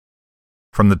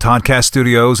From the Toddcast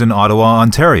studios in Ottawa,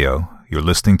 Ontario, you're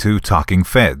listening to Talking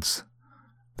Feds.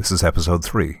 This is episode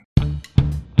 3.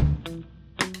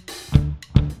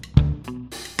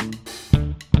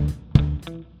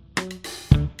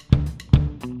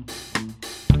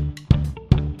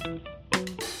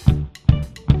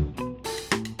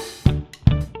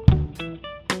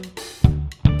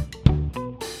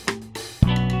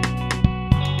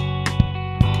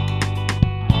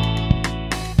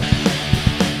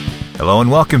 Hello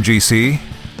and welcome, GC.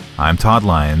 I'm Todd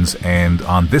Lyons, and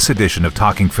on this edition of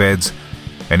Talking Feds,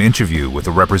 an interview with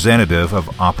a representative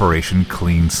of Operation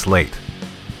Clean Slate,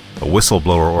 a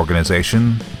whistleblower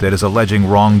organization that is alleging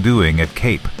wrongdoing at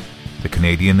CAPE, the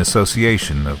Canadian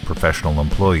Association of Professional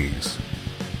Employees.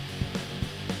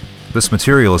 This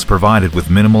material is provided with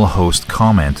minimal host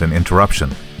comment and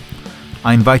interruption.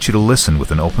 I invite you to listen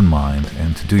with an open mind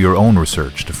and to do your own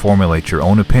research to formulate your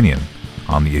own opinion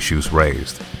on the issues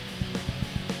raised.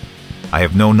 I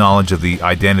have no knowledge of the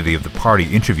identity of the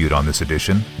party interviewed on this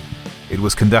edition. It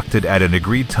was conducted at an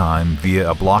agreed time via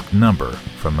a blocked number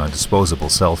from a disposable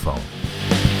cell phone.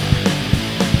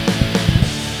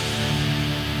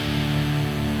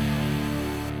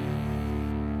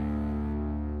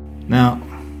 Now,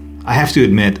 I have to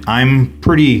admit, I'm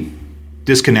pretty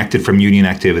disconnected from union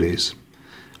activities.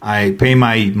 I pay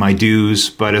my dues,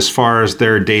 but as far as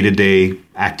their day-to-day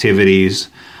activities,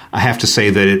 I have to say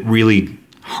that it really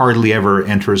hardly ever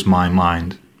enters my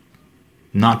mind.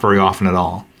 Not very often at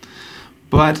all.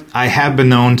 But I have been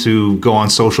known to go on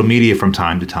social media from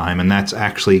time to time, and that's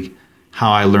actually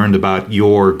how I learned about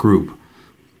your group.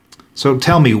 So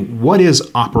tell me, what is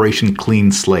Operation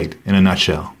Clean Slate in a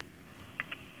nutshell?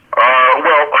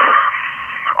 Well,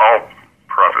 I'll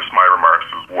preface my remarks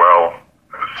as well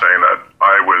as saying that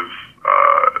I was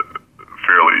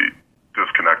fairly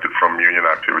disconnected from union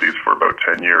activities for about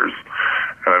 10 years.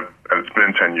 And it's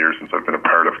been 10 years since I've been a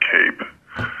part of CAPE.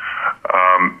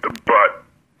 But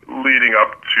leading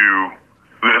up to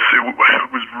this, it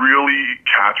was really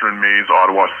Catherine May's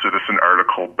Ottawa Citizen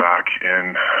article back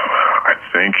in, I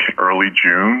think, early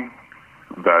June,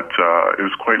 that it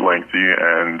was quite lengthy,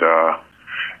 and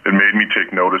it made me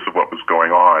take notice of what was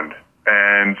going on.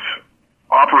 And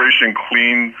Operation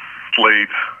Clean Slate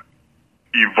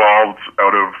evolved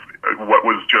out of what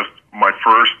was just my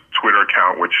first Twitter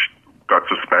account, which got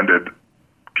suspended,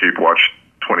 Cape Watch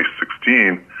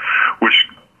 2016, which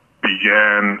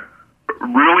began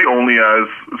really only as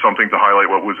something to highlight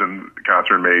what was in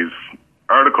Catherine May's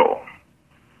article.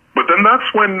 But then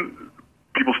that's when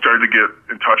people started to get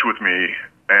in touch with me,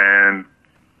 and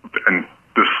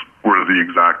this were the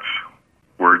exact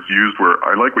words used were,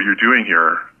 "I like what you're doing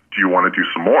here. Do you want to do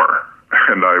some more?"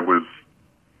 And I was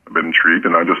a bit intrigued,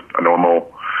 and I'm just a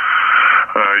normal,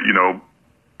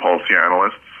 policy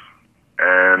analyst,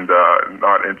 and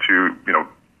not into,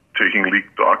 taking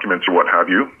leaked documents or what have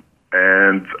you.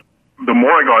 And the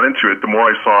more I got into it, the more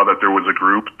I saw that there was a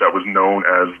group that was known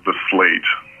as the Slate.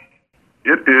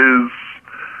 It is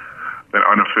an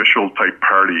unofficial type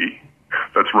party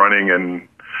that's running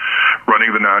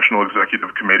the National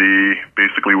Executive Committee,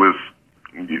 basically with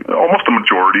almost a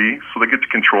majority, so they get to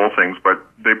control things, but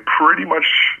they pretty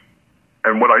much,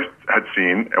 and what I had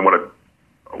seen and what I've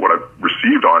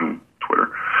received on Twitter,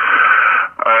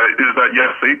 is that,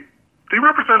 yes, they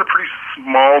represent a pretty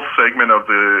small segment of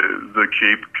the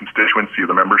CAPE constituency,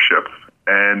 the membership,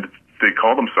 and they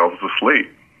call themselves the Slate.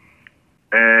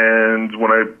 And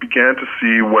when I began to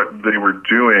see what they were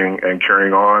doing and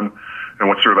carrying on and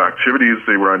what sort of activities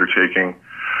they were undertaking,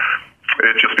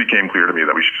 it just became clear to me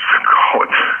that we should just call it,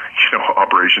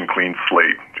 Operation Clean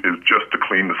Slate, is just to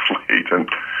clean the slate. And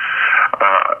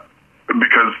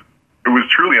because it was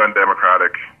truly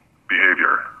undemocratic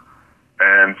behavior.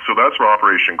 And so that's where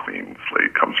Operation Clean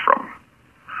Slate comes from.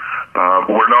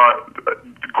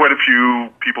 Quite a few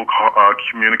people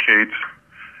communicate.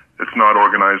 It's not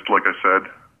organized, like I said.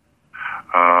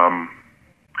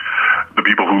 The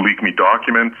people who leak me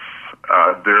documents,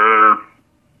 they're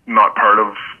not part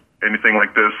of anything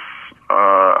like this.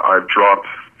 I've dropped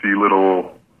the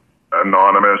little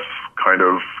anonymous kind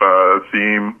of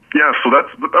theme. Yeah, so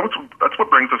that's what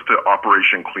brings us to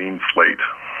Operation Clean Slate.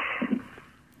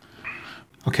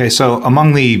 Okay, so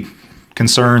among the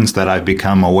concerns that I've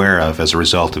become aware of as a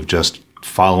result of just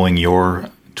following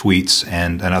your tweets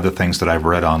and other things that I've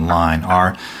read online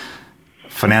are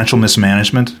financial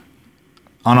mismanagement,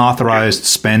 unauthorized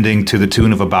spending to the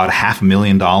tune of about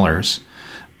 $500,000,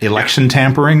 election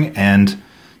tampering, and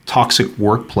toxic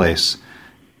workplace.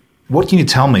 What can you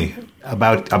tell me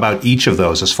about each of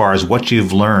those as far as what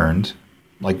you've learned,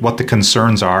 like what the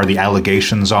concerns are, the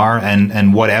allegations are,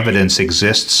 and what evidence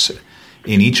exists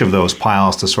in each of those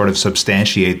piles to sort of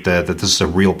substantiate that this is a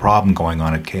real problem going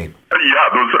on at CAPE? Yeah,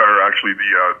 those are actually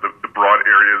the broad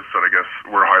areas that I guess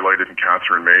were highlighted in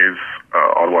Catherine May's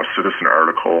Ottawa Citizen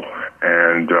article.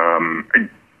 And I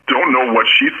don't know what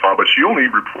she saw, but she only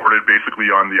reported basically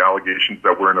on the allegations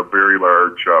that were in a very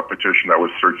large petition that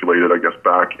was circulated, I guess,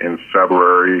 back in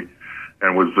February,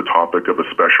 and was the topic of a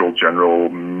special general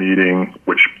meeting,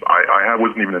 which I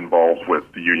wasn't even involved with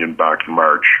the union back in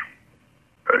March.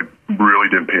 I really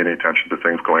didn't pay any attention to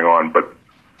things going on, but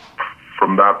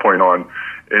from that point on,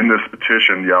 in this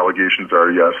petition, the allegations are,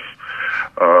 yes,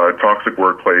 toxic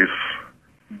workplace,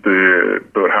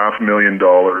 about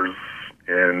 $500,000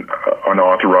 in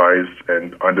unauthorized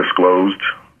and undisclosed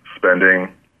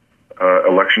spending,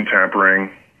 election tampering,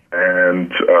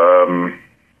 and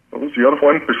what was the other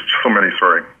one? There's so many,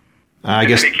 sorry. I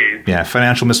guess, yeah,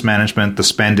 financial mismanagement, the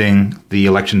spending, the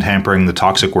election tampering, the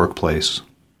toxic workplace.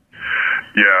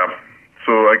 Yeah,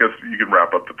 so I guess you can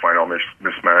wrap up the final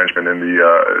mismanagement in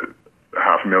the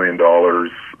 $500,000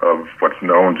 of what's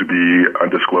known to be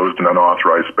undisclosed and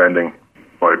unauthorized spending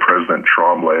by President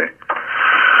Tremblay.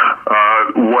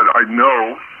 What I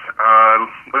know,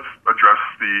 let's address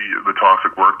the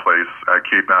toxic workplace at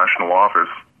CAPE National Office.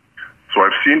 So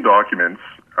I've seen documents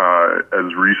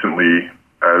as recently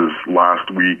as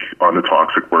last week on the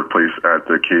toxic workplace at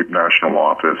the CAPE National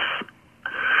Office.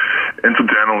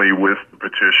 Incidentally, with the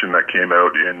petition that came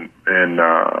out in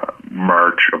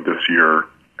March of this year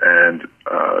and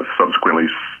subsequently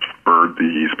spurred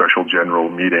the special general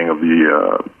meeting of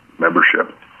the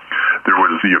membership, there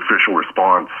was the official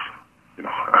response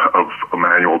of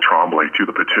Emmanuel Tremblay to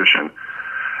the petition.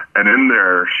 And in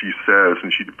there, she says,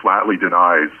 and she flatly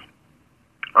denies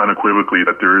unequivocally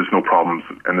that there is no problems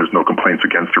and there's no complaints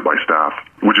against her by staff,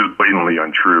 which is blatantly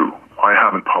untrue. I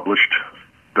haven't published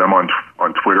them on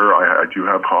Twitter. I do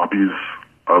have copies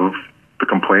of the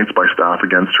complaints by staff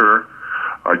against her.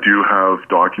 I do have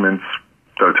documents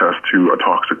that attest to a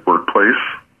toxic workplace.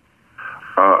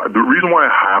 The reason why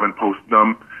I haven't posted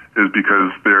them is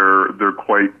because they're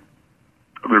quite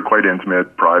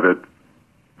intimate, private.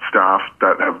 Staff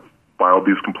that have filed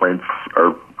these complaints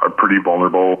are pretty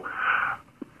vulnerable.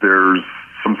 There's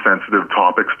some sensitive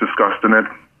topics discussed in it,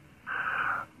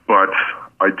 but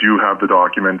I do have the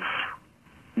documents.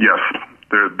 Yes,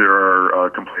 there are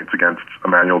complaints against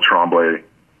Emmanuel Tremblay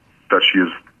that she has,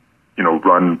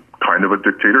 run kind of a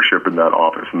dictatorship in that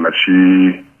office, and that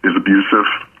she is abusive.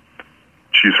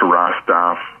 She's harassed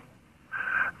staff,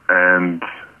 and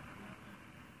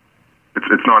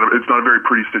it's not a very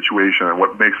pretty situation. And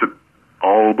what makes it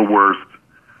all the worst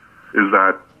is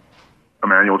that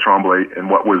Emmanuel Tremblay, and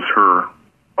what was her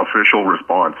official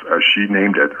response, as she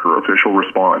named it, her official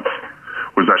response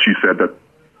was that she said that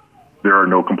there are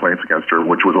no complaints against her,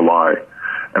 which was a lie.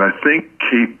 And I think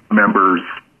CAPE members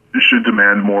should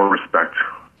demand more respect,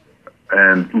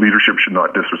 and leadership should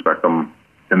not disrespect them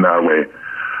in that way.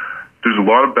 There's a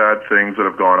lot of bad things that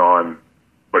have gone on,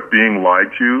 but being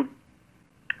lied to,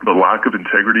 the lack of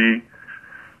integrity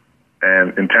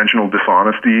and intentional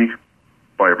dishonesty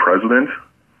by a president,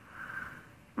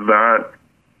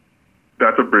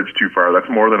 that's a bridge too far. That's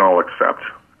more than I'll accept.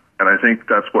 And I think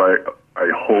that's why I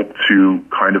hope to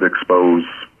kind of expose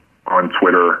on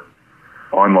Twitter,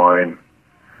 online,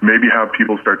 maybe have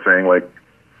people start saying, like,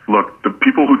 look, the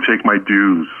people who take my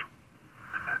dues,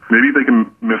 maybe they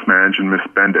can mismanage and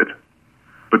misspend it,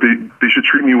 but they should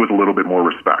treat me with a little bit more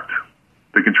respect.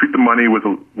 They can treat the money with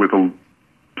a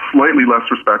slightly less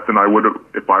respect than I would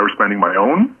if I were spending my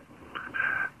own.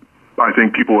 I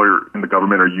think people in the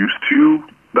government are used to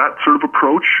that sort of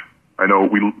approach. I know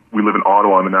we live in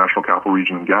Ottawa, in the National Capital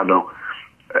Region in Gatineau,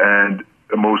 and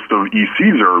most of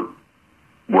ECs are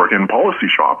working in policy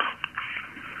shops.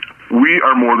 We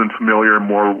are more than familiar,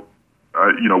 well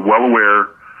aware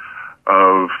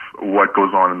of what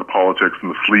goes on in the politics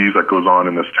and the sleaze that goes on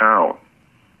in this town.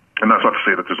 And that's not to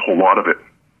say that there's a whole lot of it,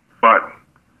 but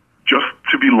just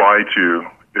to be lied to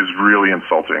is really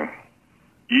insulting.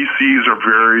 ECs are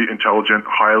very intelligent,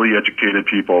 highly educated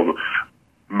people,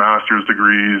 master's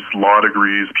degrees, law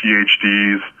degrees,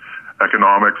 PhDs,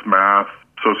 economics, math,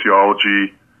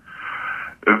 sociology.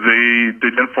 They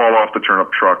didn't fall off the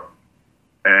turnip truck,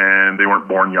 and they weren't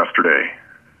born yesterday.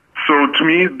 So to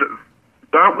me,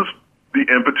 that was the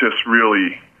impetus,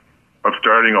 really, of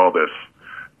starting all this.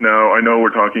 Now, I know we're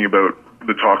talking about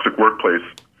the toxic workplace,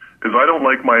 is I don't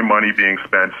like my money being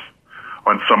spent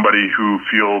on somebody who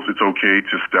feels it's okay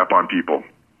to step on people.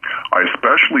 I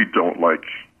especially don't like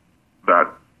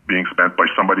that being spent by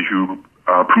somebody who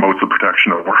promotes the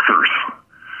protection of workers.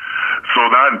 So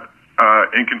that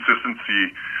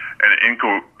inconsistency and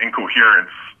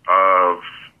incoherence of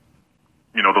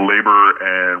the labor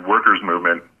and workers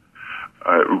movement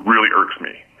really irks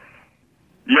me.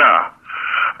 Yeah.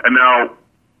 And now,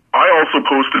 I also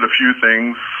posted a few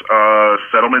things,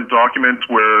 settlement documents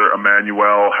where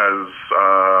Emmanuelle has,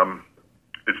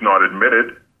 it's not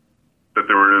admitted that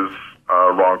there was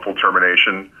wrongful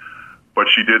termination, but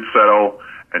she did settle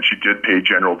and she did pay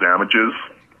general damages.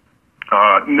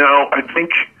 Now, I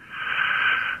think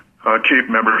CAPE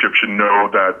membership should know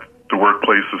that the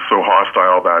workplace is so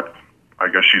hostile that I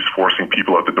guess she's forcing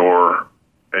people out the door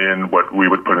in what we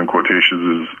would put in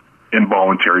quotations as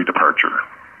involuntary departure.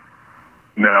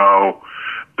 Now,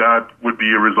 that would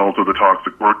be a result of the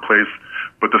toxic workplace,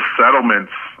 but the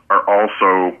settlements are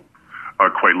also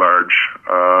quite large.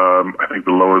 I think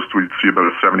the lowest we'd see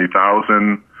about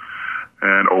 70,000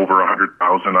 and over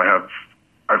 100,000.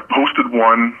 I've posted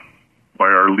one by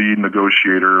our lead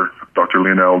negotiator, Dr.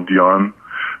 Lionel Dion,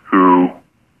 who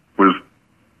was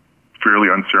fairly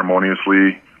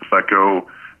unceremoniously let go,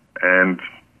 and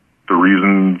the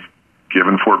reasons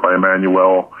given for it by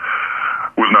Emmanuelle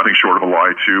was nothing short of a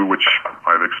lie too, which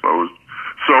I've exposed.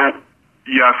 So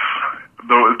yes,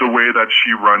 the way that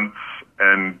she runs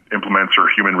and implements her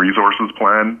human resources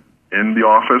plan in the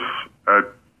office at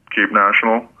Cape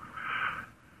National,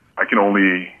 I can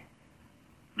only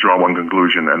draw one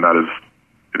conclusion, and that is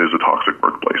it is a toxic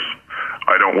workplace.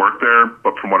 I don't work there,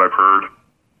 but from what I've heard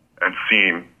and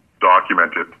seen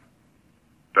documented,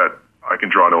 that I can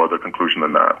draw no other conclusion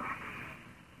than that.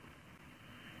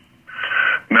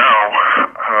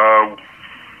 Now,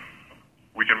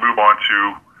 we can move on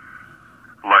to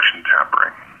election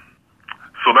tampering.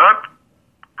 So that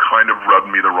kind of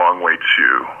rubbed me the wrong way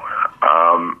too.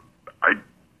 I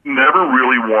never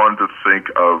really wanted to think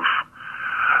of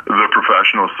the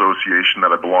professional association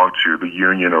that I belong to, the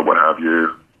union or what have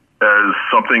you, as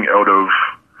something out of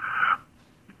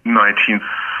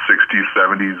 1960s,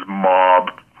 70s mob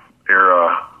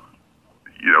era,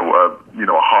 a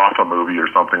Hoffa movie or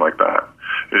something like that.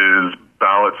 Is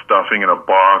ballot stuffing in a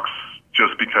box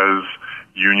just because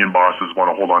union bosses want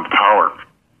to hold on to power.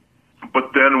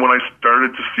 But then when I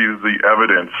started to see the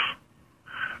evidence,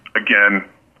 again,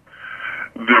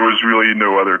 there was really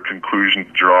no other conclusion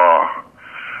to draw.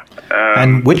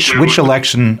 And which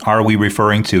election are we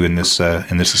referring to in this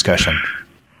discussion?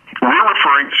 We're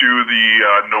referring to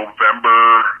the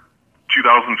November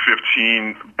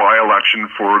 2015 by-election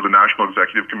for the National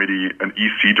Executive Committee and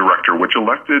EC Director, which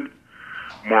elected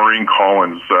Maureen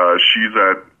Collins. She's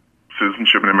at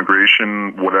Citizenship and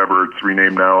Immigration, whatever it's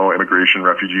renamed now, Immigration,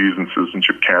 Refugees, and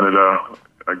Citizenship Canada,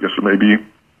 I guess it may be.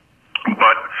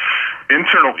 But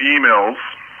internal emails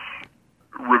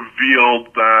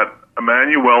revealed that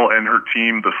Emmanuelle and her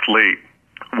team, the Slate,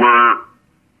 were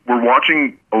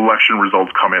watching election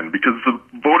results come in because the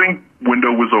voting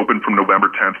window was open from November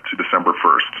 10th to December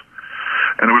 1st.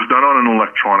 And it was done on an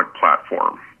electronic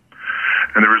platform.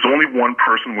 And there was only one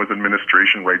person with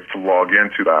administration rights to log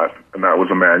into that, and that was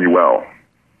Emmanuelle.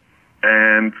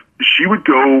 And she would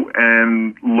go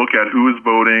and look at who was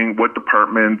voting, what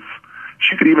departments.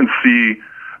 She could even see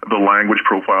the language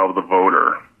profile of the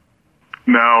voter.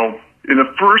 Now, in a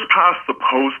first past the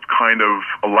post kind of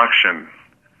election,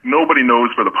 nobody knows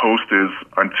where the post is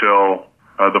until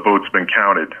the vote's been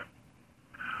counted.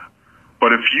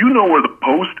 But if you know where the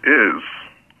post is,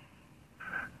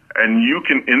 and you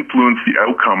can influence the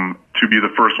outcome to be the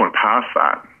first one past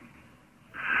that,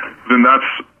 then that's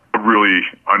a really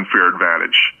unfair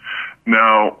advantage.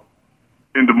 Now,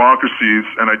 in democracies,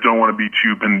 and I don't want to be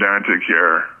too pedantic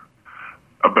here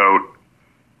about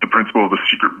the principle of the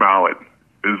secret ballot,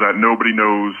 is that nobody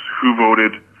knows who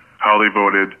voted, how they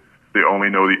voted. They only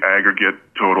know the aggregate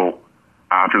total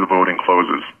after the voting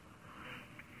closes.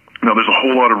 Now, there's a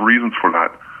whole lot of reasons for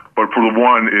that, but for the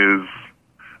one is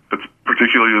that's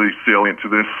particularly salient to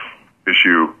this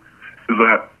issue is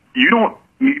that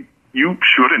you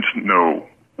shouldn't know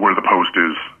where the post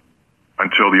is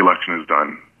until the election is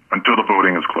done, until the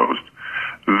voting is closed.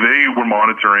 They were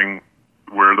monitoring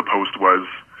where the post was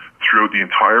throughout the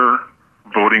entire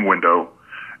voting window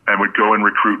and would go and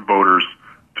recruit voters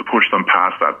to push them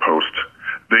past that post.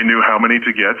 They knew how many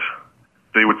to get.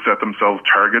 They would set themselves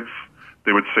targets.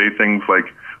 They would say things like,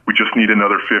 we just need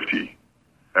another 50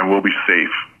 and we'll be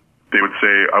safe. They would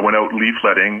say, I went out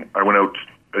leafletting. I went out,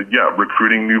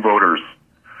 recruiting new voters.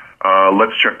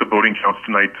 Let's check the voting counts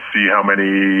tonight to see how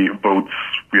many votes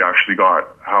we actually got.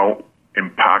 How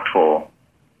impactful,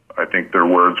 I think their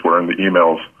words were in the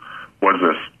emails, was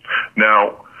this.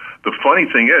 Now, the funny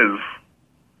thing is,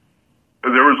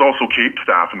 there was also CAPE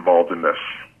staff involved in this,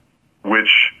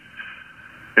 which,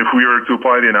 if we were to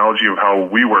apply the analogy of how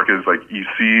we work as like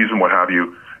ECs and what have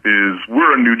you, is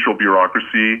we're a neutral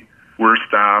bureaucracy. we're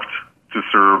staffed to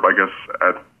serve, I guess,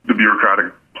 at the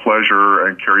bureaucratic pleasure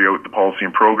and carry out the policy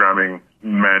and programming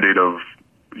mandate of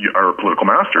our political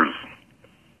masters.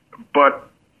 But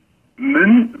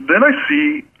then I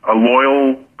see a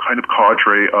loyal kind of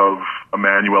cadre of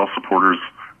Emmanuel supporters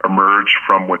emerge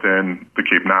from within the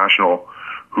Cape National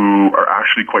who are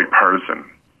actually quite partisan.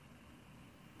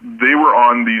 They were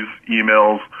on these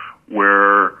emails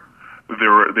where they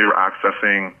were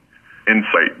accessing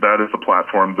Insight. That is the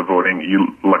platform, the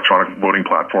electronic voting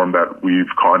platform that we've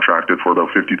contracted for about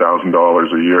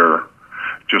 $50,000 a year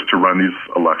just to run these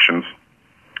elections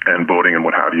and voting and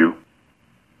what have you.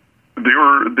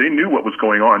 They knew what was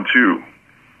going on too.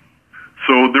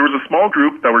 So there was a small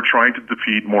group that were trying to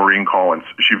defeat Maureen Collins.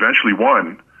 She eventually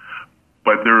won,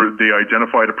 but they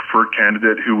identified a preferred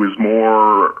candidate who was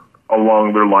more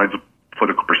along their lines of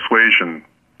political persuasion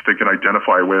they can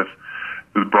identify with.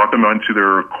 It brought them onto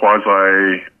their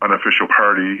quasi-unofficial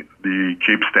party, the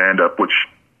Cape Stand-Up, which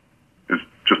is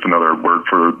just another word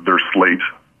for their slate.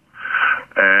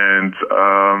 And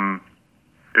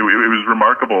it was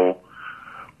remarkable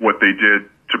what they did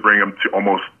to bring them to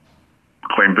almost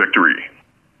claim victory.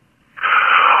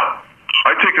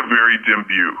 I take a very dim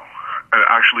view, and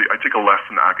actually I take a less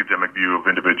than academic view of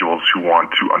individuals who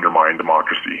want to undermine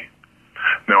democracy.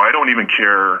 Now, I don't even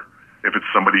care if it's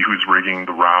somebody who's rigging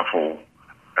the raffle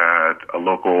at a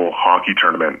local hockey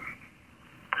tournament.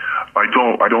 I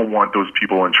don't want those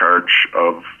people in charge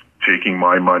of taking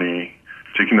my money,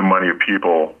 taking the money of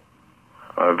people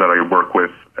that I work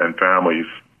with and families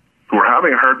who are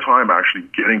having a hard time actually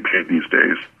getting paid these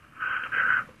days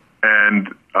and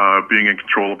being in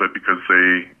control of it because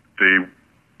they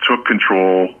took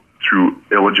control through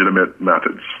illegitimate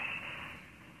methods.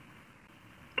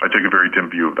 I take a very dim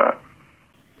view of that.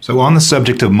 So on the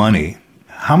subject of money,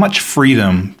 how much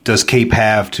freedom does CAPE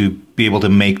have to be able to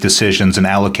make decisions and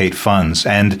allocate funds?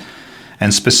 And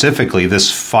specifically,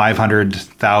 this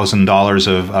 $500,000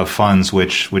 of funds,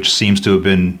 which seems to have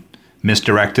been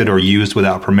misdirected or used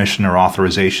without permission or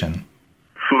authorization.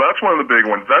 So that's one of the big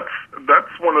ones.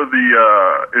 That's one of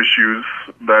the issues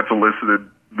that's elicited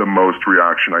the most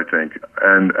reaction, I think,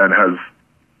 and has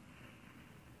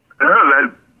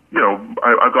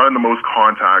I've gotten the most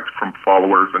contact from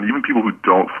followers and even people who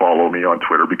don't follow me on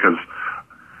Twitter, because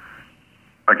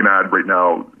I can add right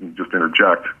now, just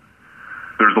interject,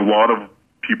 there's a lot of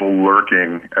people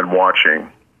lurking and watching,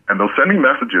 and they'll send me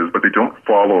messages, but they don't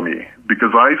follow me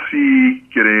because I see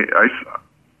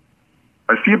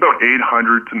about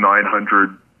 800 to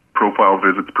 900 profile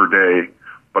visits per day,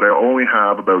 but I only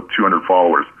have about 200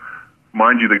 followers.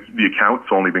 Mind you, the account's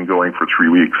only been going for 3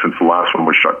 weeks since the last one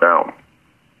was shut down.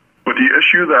 But the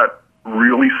issue that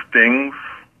really stings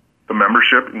the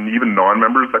membership and even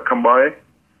non-members that come by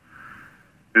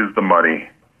is the money,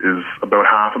 is about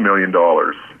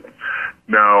 $500,000.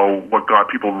 Now, what got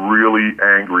people really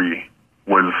angry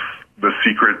was the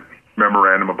secret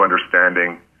memorandum of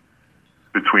understanding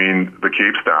between the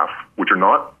CAPE staff, which are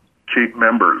not CAPE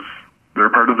members.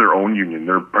 They're part of their own union.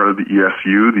 They're part of the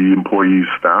ESU, the Employees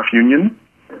Staff Union.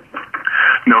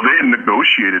 Now, they had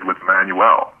negotiated with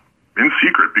Emmanuel in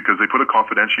secret because they put a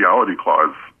confidentiality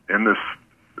clause in this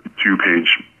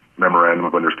 2-page memorandum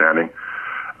of understanding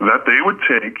that they would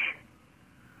take,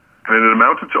 and it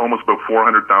amounted to almost about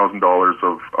 $400,000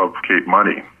 of CAPE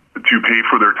money to pay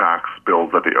for their tax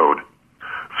bills that they owed.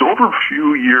 So over a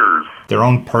few years... Their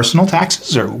own personal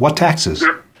taxes, or what taxes?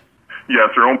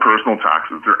 Yes, their own personal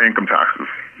taxes, their income taxes.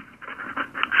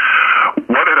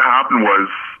 What had happened was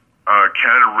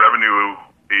Canada Revenue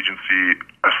Agency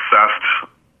assessed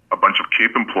a bunch of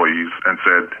CAPE employees and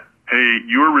said, hey,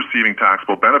 you are receiving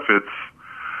taxable benefits.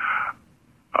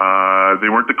 They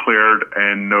weren't declared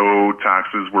and no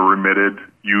taxes were remitted.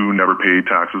 You never paid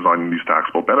taxes on these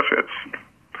taxable benefits.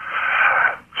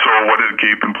 So what did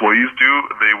CAPE employees do?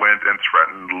 They went and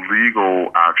threatened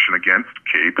legal action against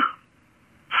CAPE,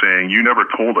 saying, you never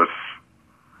told us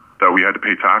that we had to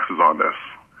pay taxes on this.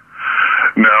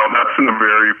 Now, that's in the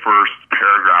very first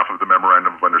paragraph of the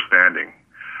Memorandum of Understanding.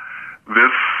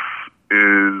 This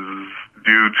is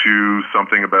due to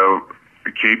something about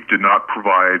CAPE did not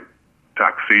provide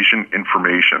taxation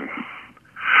information.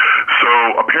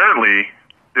 So apparently,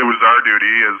 it was our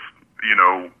duty as,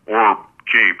 or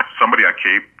CAPE, somebody at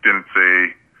CAPE didn't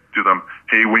say to them,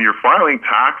 hey, when you're filing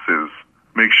taxes,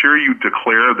 make sure you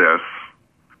declare this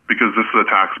because this is a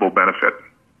taxable benefit.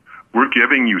 We're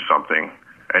giving you something,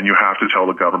 and you have to tell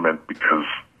the government because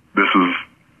this is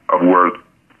of worth,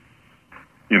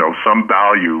 some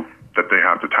value that they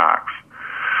have to tax.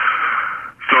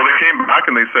 So they came back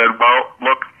and they said, well,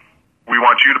 look, we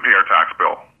want you to pay our tax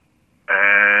bill.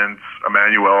 And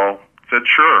Emmanuel said,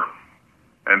 sure,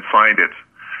 and signed it,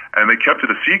 and they kept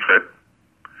it a secret.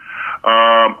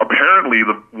 Apparently,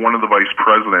 one of the vice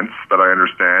presidents, that I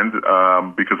understand,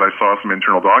 because I saw some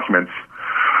internal documents,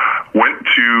 went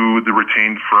to the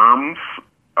retained firms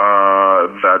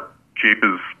that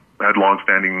CAPE had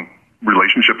longstanding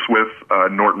relationships with,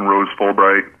 Norton Rose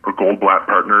Fulbright or Goldblatt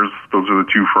Partners. Those are the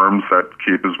two firms that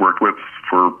CAPE has worked with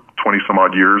for 20 some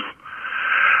odd years,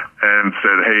 and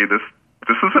said, hey, this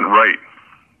isn't right.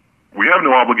 We have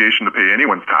no obligation to pay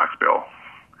anyone's tax bill.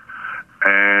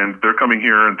 And they're coming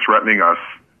here and threatening us,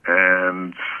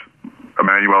 and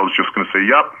Emmanuel is just going to say,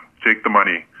 yep, take the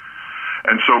money.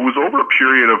 And so it was over a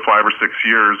period of 5 or 6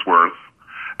 years worth,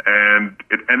 and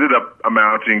it ended up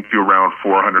amounting to around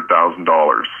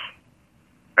 $400,000.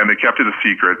 And they kept it a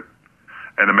secret,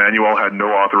 and Emmanuel had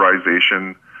no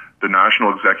authorization. The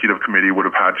National Executive Committee would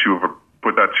have had to have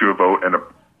put that to a vote and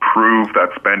approve that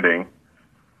spending.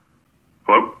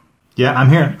 Hello? Yeah, I'm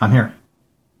here.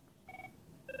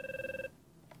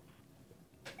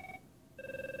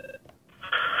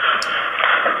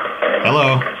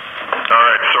 Hello. All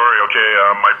right, sorry. Okay,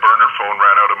 my burner phone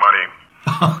ran out of money.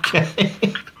 Okay.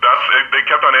 They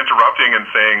kept on interrupting and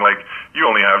saying, like, you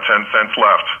only have 10 cents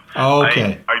left.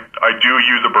 Okay. I do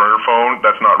use a burner phone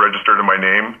that's not registered in my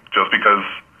name, just because,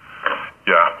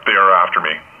 yeah, they are after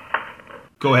me.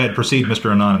 Go ahead, proceed,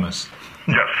 Mr. Anonymous.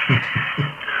 Yes. So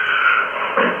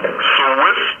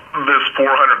with this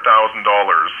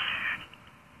 $400,000,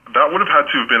 that would have had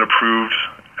to have been approved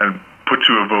and put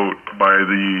to a vote by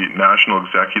the National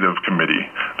Executive Committee.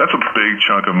 That's a big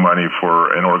chunk of money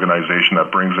for an organization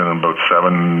that brings in about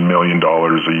 $7 million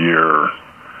a year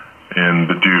in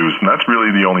the dues, and that's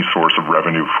really the only source of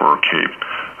revenue for CAPE.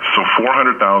 So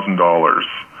 $400,000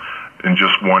 in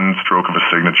just one stroke of a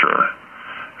signature,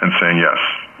 and saying, yes,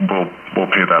 we'll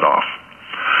pay that off.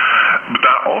 But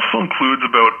that also includes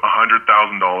about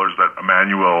 $100,000 that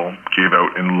Emmanuel gave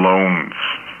out in loans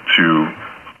to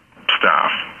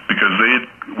staff. Because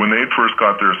when they first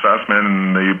got their assessment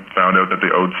and they found out that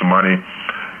they owed some money,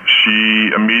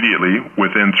 she immediately,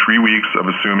 within 3 weeks of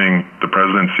assuming the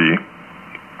presidency,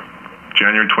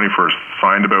 January 21st,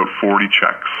 signed about 40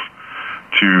 checks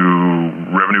to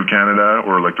Revenue Canada,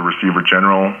 or like the Receiver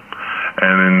General,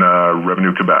 and in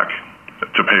Revenue Quebec,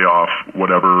 to pay off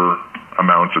whatever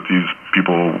amounts that these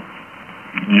people,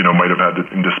 might have had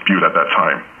in dispute at that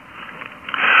time.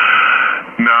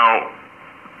 Now,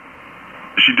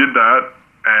 she did that,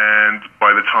 and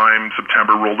by the time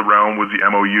September rolled around was the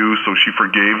MOU, so she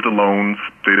forgave the loans.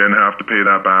 They didn't have to pay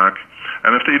that back.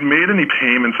 And if they'd made any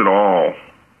payments at all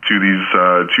to these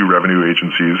two revenue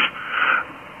agencies,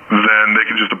 then they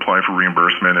could just apply for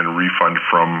reimbursement and refund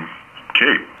from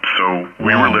CAPE. So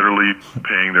we were literally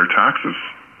paying their taxes.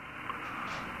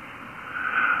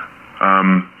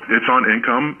 It's on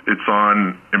income. It's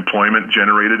on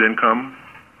employment-generated income.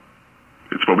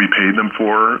 It's what we paid them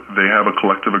for. They have a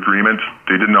collective agreement.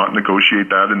 They did not negotiate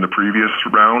that in the previous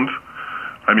round.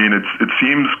 I mean, it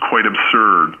seems quite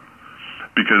absurd,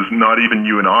 because not even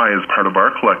you and I, as part of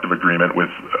our collective agreement with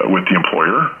the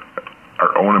employer,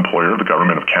 our own employer, the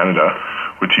Government of Canada,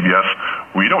 with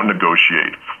TBS, we don't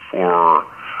negotiate for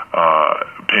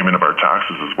payment of our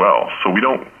taxes as well. So we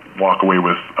don't walk away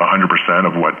with 100%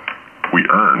 of what we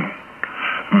earn.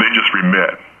 They just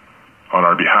remit on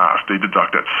our behalf. They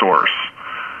deduct at source.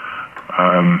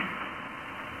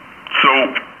 So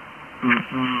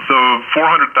the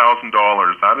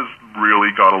 $400,000, that has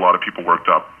really got a lot of people worked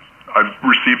up. I've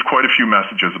received quite a few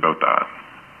messages about that.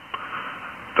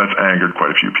 That's angered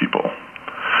quite a few people.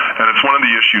 And it's one of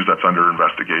the issues that's under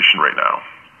investigation right now.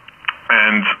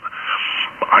 And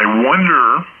I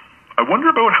wonder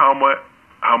about how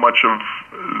much of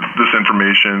this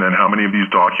information and how many of these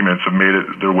documents have made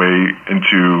it their way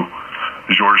into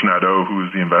Georges Nadeau, who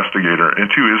is the investigator,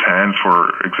 into his hands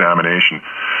for examination.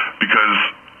 Because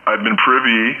I've been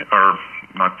privy, or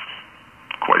not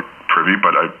quite privy,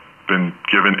 but I've been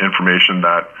given information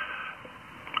that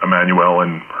Emmanuel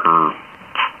and her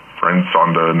friends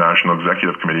on the National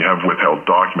Executive Committee have withheld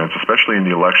documents, especially in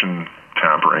the election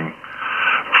tampering,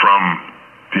 from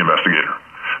the investigator.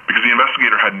 Because the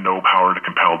investigator had no power to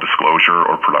compel disclosure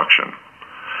or production,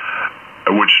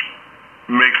 which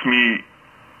makes me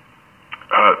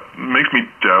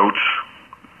doubt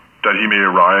that he may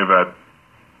arrive at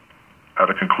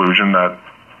a conclusion that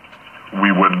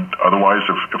we would otherwise,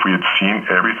 if we had seen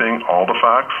everything, all the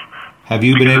facts. Have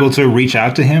you been able to reach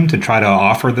out to him to try to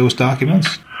offer those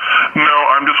documents? No,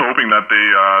 I'm just hoping that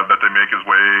they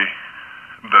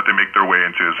make their way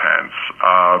into his hands.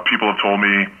 People have told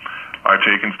me I've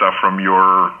taken stuff from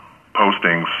your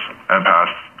postings and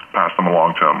passed them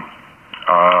along to him.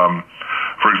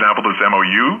 For example, this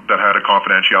MOU that had a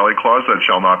confidentiality clause that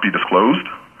shall not be disclosed.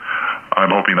 I'm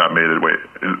hoping that made its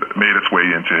way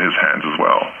into his hands as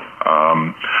well.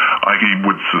 I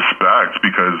would suspect,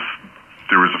 because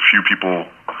there was a few people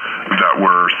that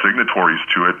were signatories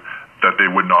to it, that they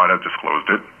would not have disclosed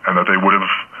it, and that they would have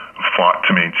fought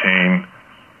to maintain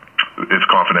its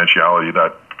confidentiality,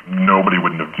 that nobody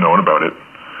would have known about it.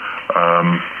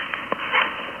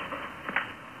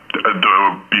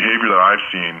 The behavior that I've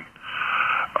seen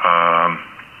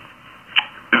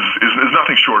is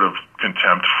nothing short of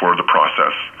contempt for the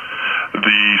process.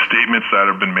 The statements that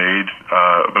have been made,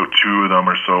 about two of them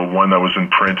or so, one that was in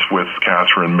print with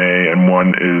Catherine May and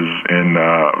one is in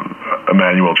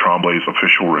Emmanuel Tremblay's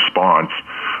official response,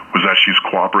 was that she's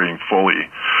cooperating fully.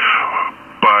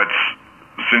 But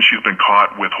since she's been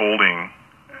caught withholding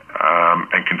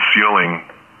and concealing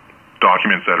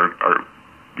documents that are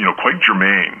quite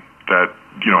germane, that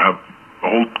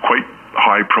hold quite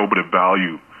high probative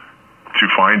value to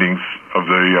findings of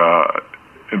the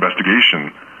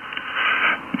investigation,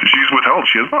 she's withheld.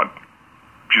 She's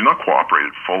not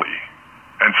cooperated fully,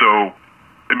 and so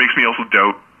it makes me also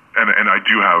doubt. And I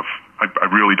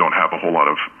really don't have a whole lot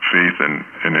of faith in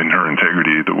her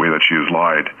integrity, the way that she has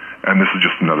lied. And this is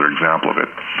just another example of it.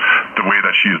 The way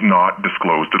that she has not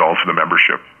disclosed at all to the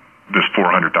membership this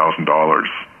 $400,000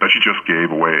 that she just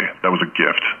gave away. That was a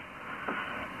gift.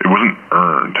 It wasn't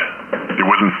earned. It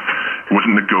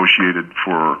wasn't negotiated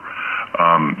for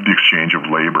the exchange of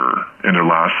labor in their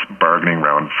last bargaining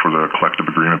round for the collective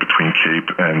agreement between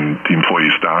CAPE and the employee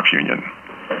staff union.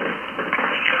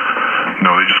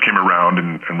 No, they just came around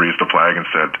and raised a flag and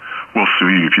said, "We'll sue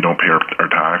you if you don't pay our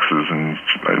taxes." And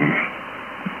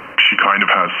she kind of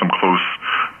has some close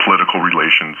political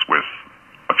relations with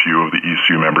a few of the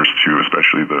ECU members too,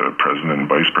 especially the president and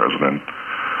vice president.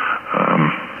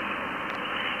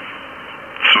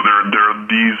 So there are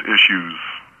these issues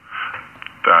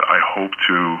that I hope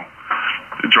to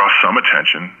draw some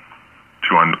attention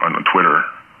to on Twitter.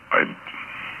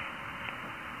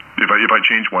 If I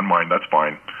change one mind, that's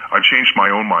fine. I've changed my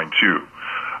own mind too.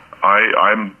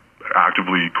 I'm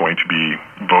actively going to be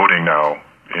voting now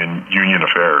in union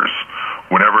affairs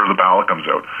whenever the ballot comes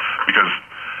out, because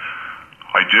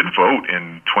I did vote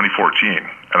in 2014,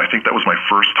 and I think that was my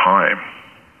first time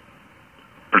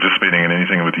participating in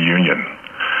anything with the union.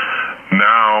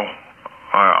 Now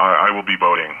I will be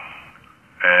voting,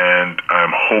 and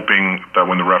I'm hoping that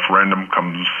when the referendum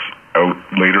comes out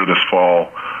later this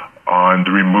fall on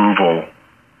the removal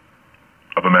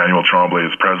of Emmanuel Tremblay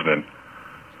as president,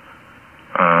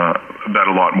 that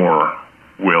a lot more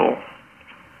will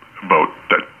vote,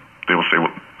 that they will say,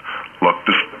 well, look,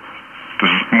 this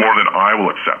is more than I will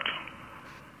accept.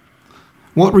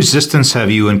 What resistance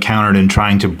have you encountered in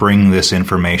trying to bring this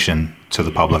information to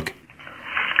the public?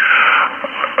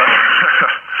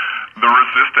 The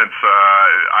resistance,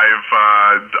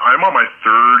 I'm on my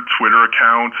third Twitter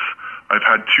account. I've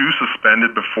had two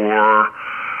suspended before.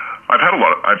 I've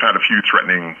had a few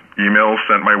threatening emails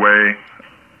sent my way.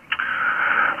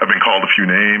 I've been called a few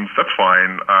names. That's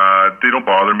fine. They don't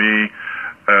bother me.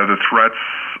 The threats,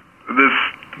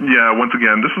 once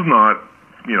again, this is not,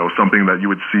 something that you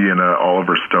would see in an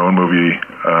Oliver Stone movie.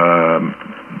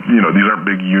 These aren't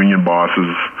big union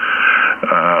bosses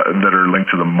that are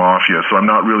linked to the mafia. So I'm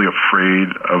not really afraid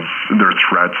of their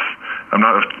threats. I'm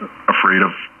not afraid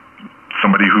of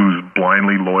somebody who's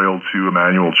blindly loyal to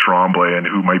Emmanuel Tremblay and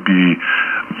who might be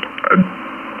a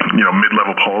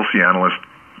mid-level policy analyst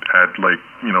at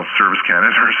Service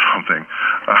Canada or something.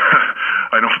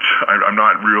 I'm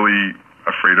not really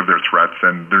afraid of their threats,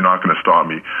 and they're not going to stop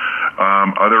me.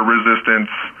 Other resistance,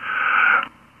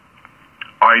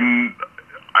 I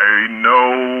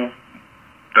know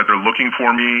that they're looking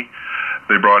for me.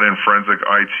 They brought in forensic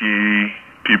IT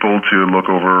people to look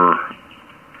over,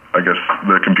 I guess,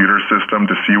 the computer system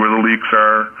to see where the leaks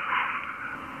are.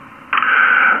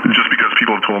 Just because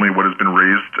people have told me what has been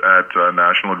raised at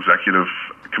National Executive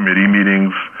Committee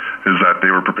meetings is that they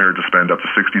were prepared to spend up to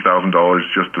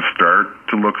 $60,000 just to start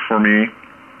to look for me.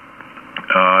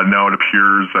 Now it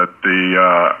appears that they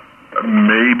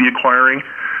may be acquiring.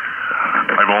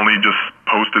 I've only just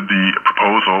posted the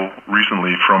proposal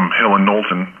recently from Hill and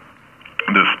Knowlton,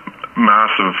 this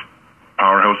massive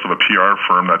powerhouse of a PR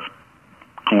firm that's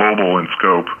global in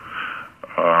scope,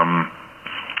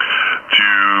 to,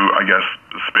 I guess,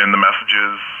 spin the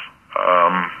messages.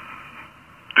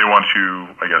 They want to,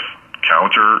 I guess,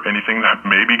 counter anything that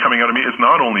may be coming out of me. It's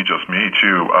not only just me,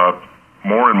 too.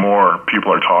 More and more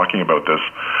people are talking about this.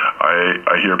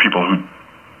 I hear people who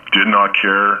did not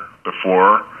care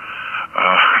before.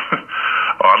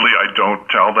 Oddly, I don't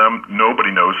tell them.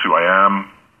 Nobody knows who I am.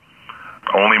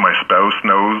 Only my spouse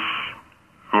knows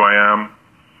who I am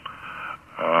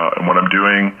and what I'm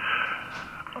doing.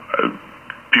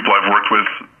 People I've worked with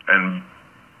and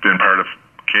been part of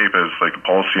CAPE as like a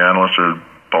policy analyst or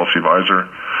policy advisor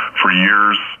for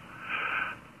years,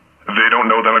 they don't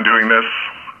know that I'm doing this,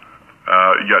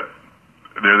 yet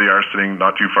there they are sitting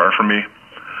not too far from me.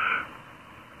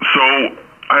 So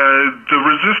the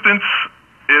resistance,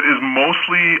 it is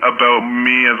mostly about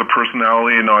me as a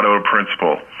personality and not out of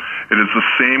principle. It is the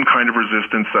same kind of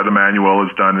resistance that Emmanuelle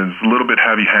has done. It's a little bit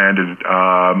heavy-handed,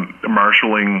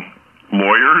 marshalling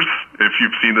lawyers. If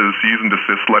you've seen the cease and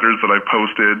desist letters that I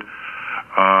posted,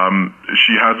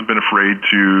 she hasn't been afraid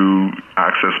to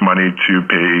access money to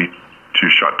pay to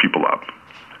shut people up.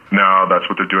 Now that's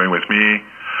what they're doing with me.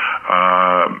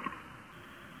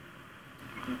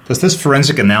 Does this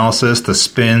forensic analysis, the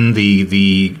spin,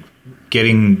 the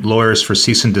getting lawyers for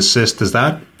cease and desist, does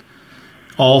that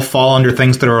all fall under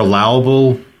things that are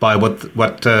allowable by what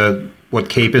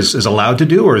CAPE is allowed to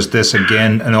do, or is this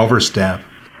again an overstep?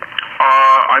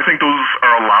 I think those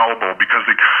are allowable because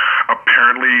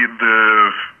apparently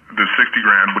the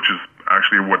 $60,000, which is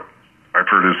actually what I've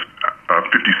heard is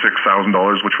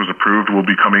 $56,000, which was approved, will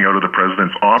be coming out of the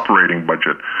president's operating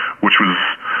budget, which was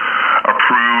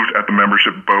approved at the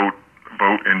membership vote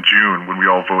in June when we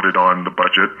all voted on the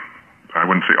budget. I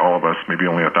wouldn't say all of us, maybe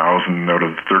only 1,000 out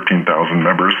of 13,000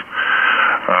 members.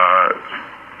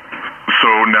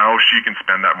 So now she can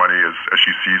spend that money as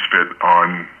she sees fit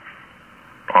on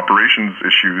operations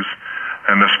issues,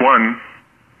 and this one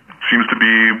seems to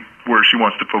be where she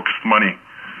wants to focus the money.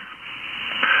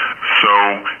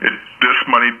 So this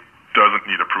money doesn't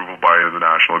need approval by the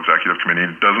National Executive Committee.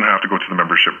 It doesn't have to go to the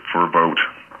membership for a vote.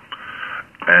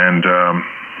 And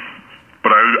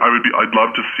but I'd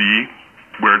love to see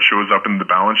where it shows up in the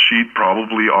balance sheet.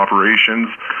 Probably operations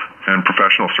and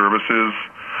professional services,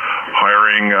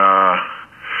 hiring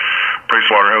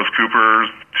PricewaterhouseCoopers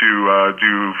to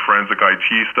do forensic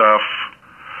IT stuff.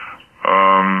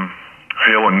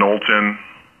 Hale and Knowlton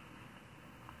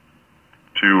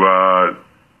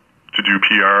to do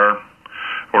PR,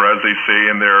 or as they say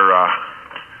in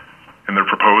their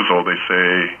proposal, they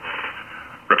say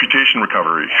reputation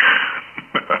recovery.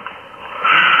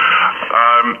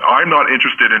 I'm not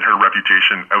interested in her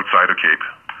reputation outside of CAPE.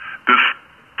 This,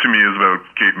 to me, is about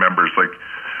CAPE members. Like,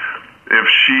 if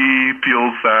she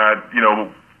feels that,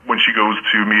 when she goes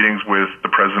to meetings with the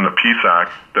president of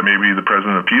PSAC, that maybe the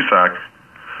president of PSAC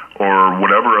or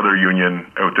whatever other union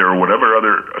out there, or whatever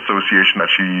other association that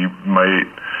she might,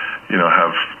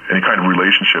 have any kind of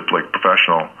relationship, like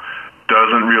professional,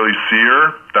 doesn't really see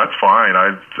her, that's fine.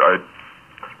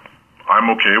 I'm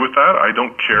okay with that. I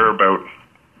don't care about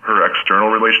her external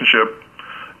relationship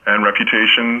and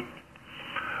reputation.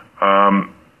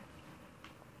 On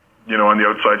the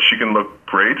outside, she can look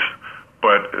great,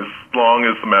 but as long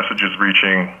as the message is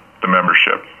reaching the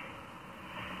membership,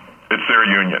 it's their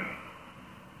union.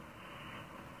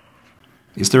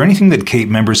 Is there anything that CAPE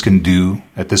members can do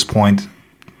at this point?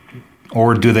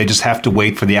 Or do they just have to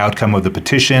wait for the outcome of the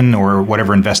petition or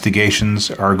whatever investigations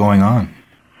are going on?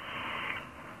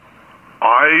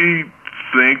 I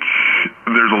think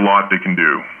there's a lot they can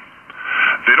do.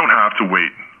 They don't have to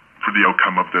wait for the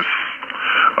outcome of this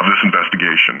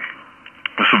investigation.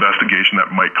 This investigation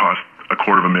that might cost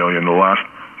 $250,000. The last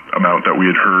amount that we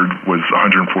had heard was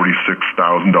 $146,000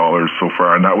 so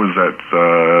far, and that was at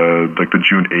the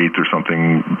June 8th or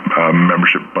something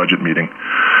membership budget meeting.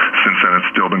 Since then, it's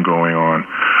still been going on.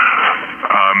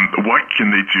 What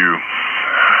can they do?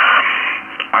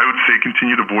 I would say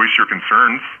continue to voice your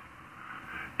concerns.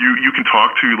 You can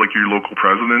talk to your local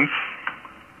presidents,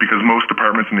 because most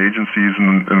departments and agencies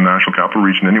in the National Capital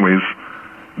Region anyways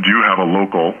do have a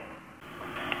local.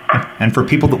 And for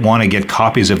people that want to get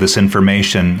copies of this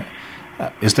information,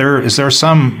 is there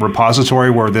some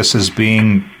repository where this is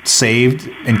being saved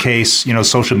in case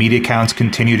social media accounts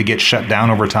continue to get shut down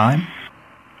over time?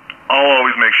 I'll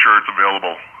always make sure it's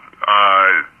available.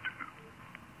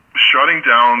 Shutting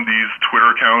down these Twitter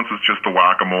accounts is just a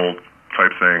whack-a-mole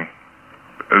type thing.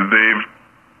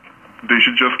 They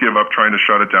should just give up trying to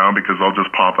shut it down, because I'll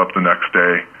just pop up the next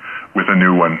day with a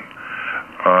new one.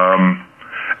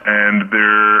 And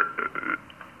there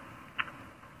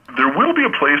will be a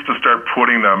place to start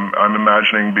putting them, I'm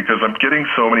imagining, because I'm getting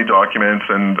so many documents,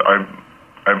 and I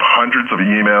have hundreds of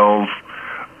emails.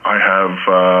 I have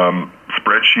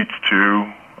spreadsheets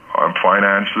too on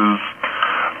finances,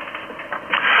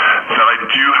 that I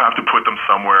do have to put them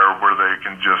somewhere where they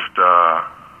can just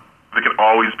they can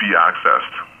always be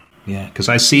accessed. Yeah, because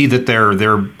I see that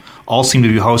they're all seem to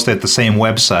be hosted at the same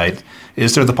website,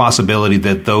 is there the possibility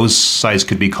that those sites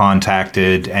could be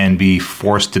contacted and be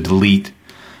forced to delete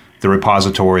the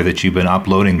repository that you've been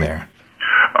uploading there?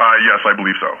 Yes, I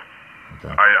believe so.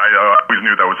 Okay. I always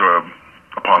knew that was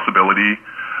a possibility.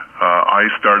 I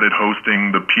started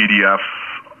hosting the PDFs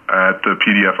at the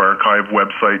PDF archive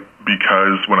website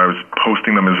because when I was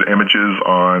posting them as images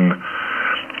on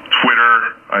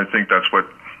Twitter, I think that's what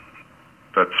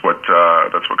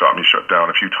got me shut down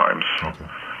a few times. Okay.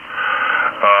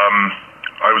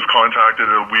 I was contacted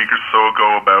a week or so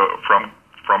ago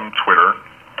from Twitter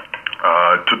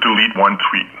to delete one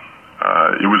tweet.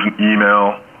 It was an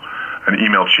email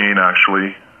chain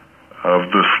actually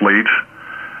of the slate,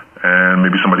 and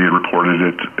maybe somebody had reported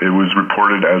it. It was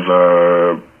reported as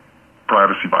a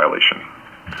privacy violation.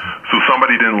 So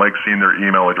somebody didn't like seeing their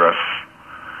email address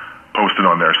posted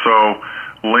on there. So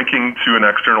linking to an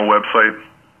external website,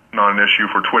 not an issue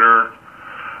for Twitter.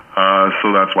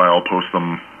 So that's why I'll post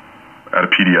them at a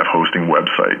PDF hosting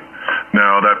website.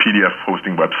 Now, that PDF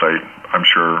hosting website, I'm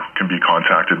sure, can be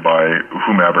contacted by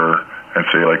whomever and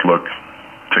say, like, look,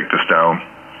 take this down.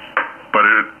 But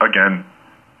again,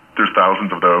 there's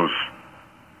thousands of those.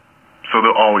 So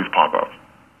they'll always pop up.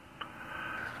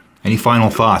 Any final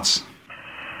thoughts?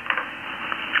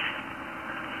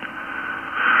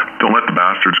 Don't let the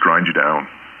bastards grind you down.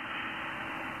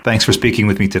 Thanks for speaking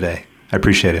with me today. I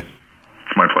appreciate it.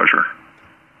 It's my pleasure.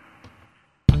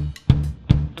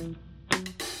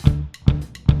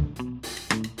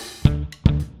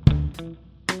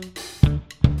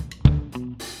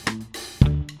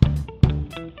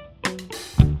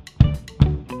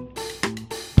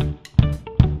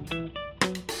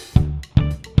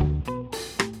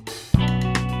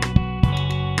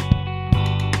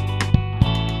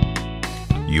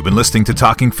 You've been listening to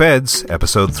Talking Feds,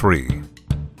 Episode 3.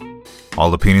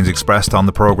 All opinions expressed on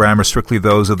the program are strictly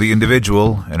those of the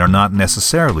individual and are not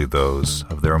necessarily those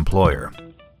of their employer.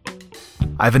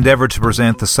 I've endeavored to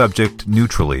present the subject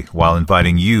neutrally while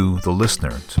inviting you, the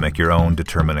listener, to make your own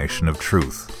determination of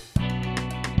truth.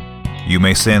 You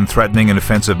may send threatening and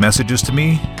offensive messages to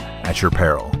me at your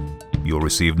peril. You'll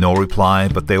receive no reply,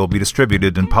 but they will be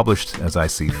distributed and published as I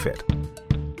see fit.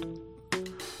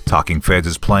 Talking Feds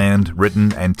is planned,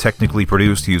 written, and technically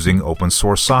produced using open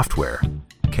source software,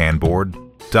 Canboard,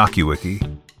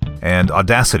 DocuWiki, and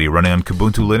Audacity running on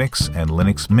Kubuntu Linux and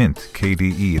Linux Mint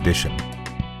KDE Edition.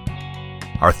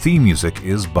 Our theme music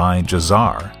is by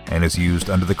Jazar and is used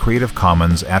under the Creative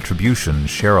Commons Attribution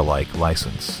Share-alike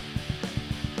license.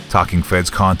 Talking Feds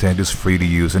content is free to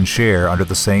use and share under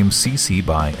the same CC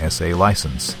by SA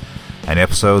license, and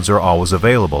episodes are always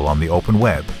available on the open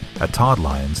web at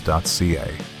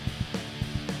toddlyons.ca.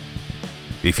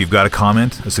 If you've got a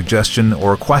comment, a suggestion,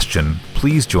 or a question,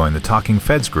 please join the Talking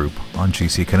Feds group on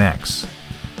GC Connects.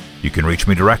 You can reach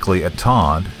me directly at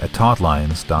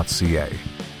todd@toddlyons.ca.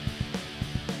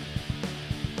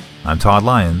 I'm Todd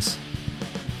Lyons.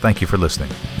 Thank you for listening.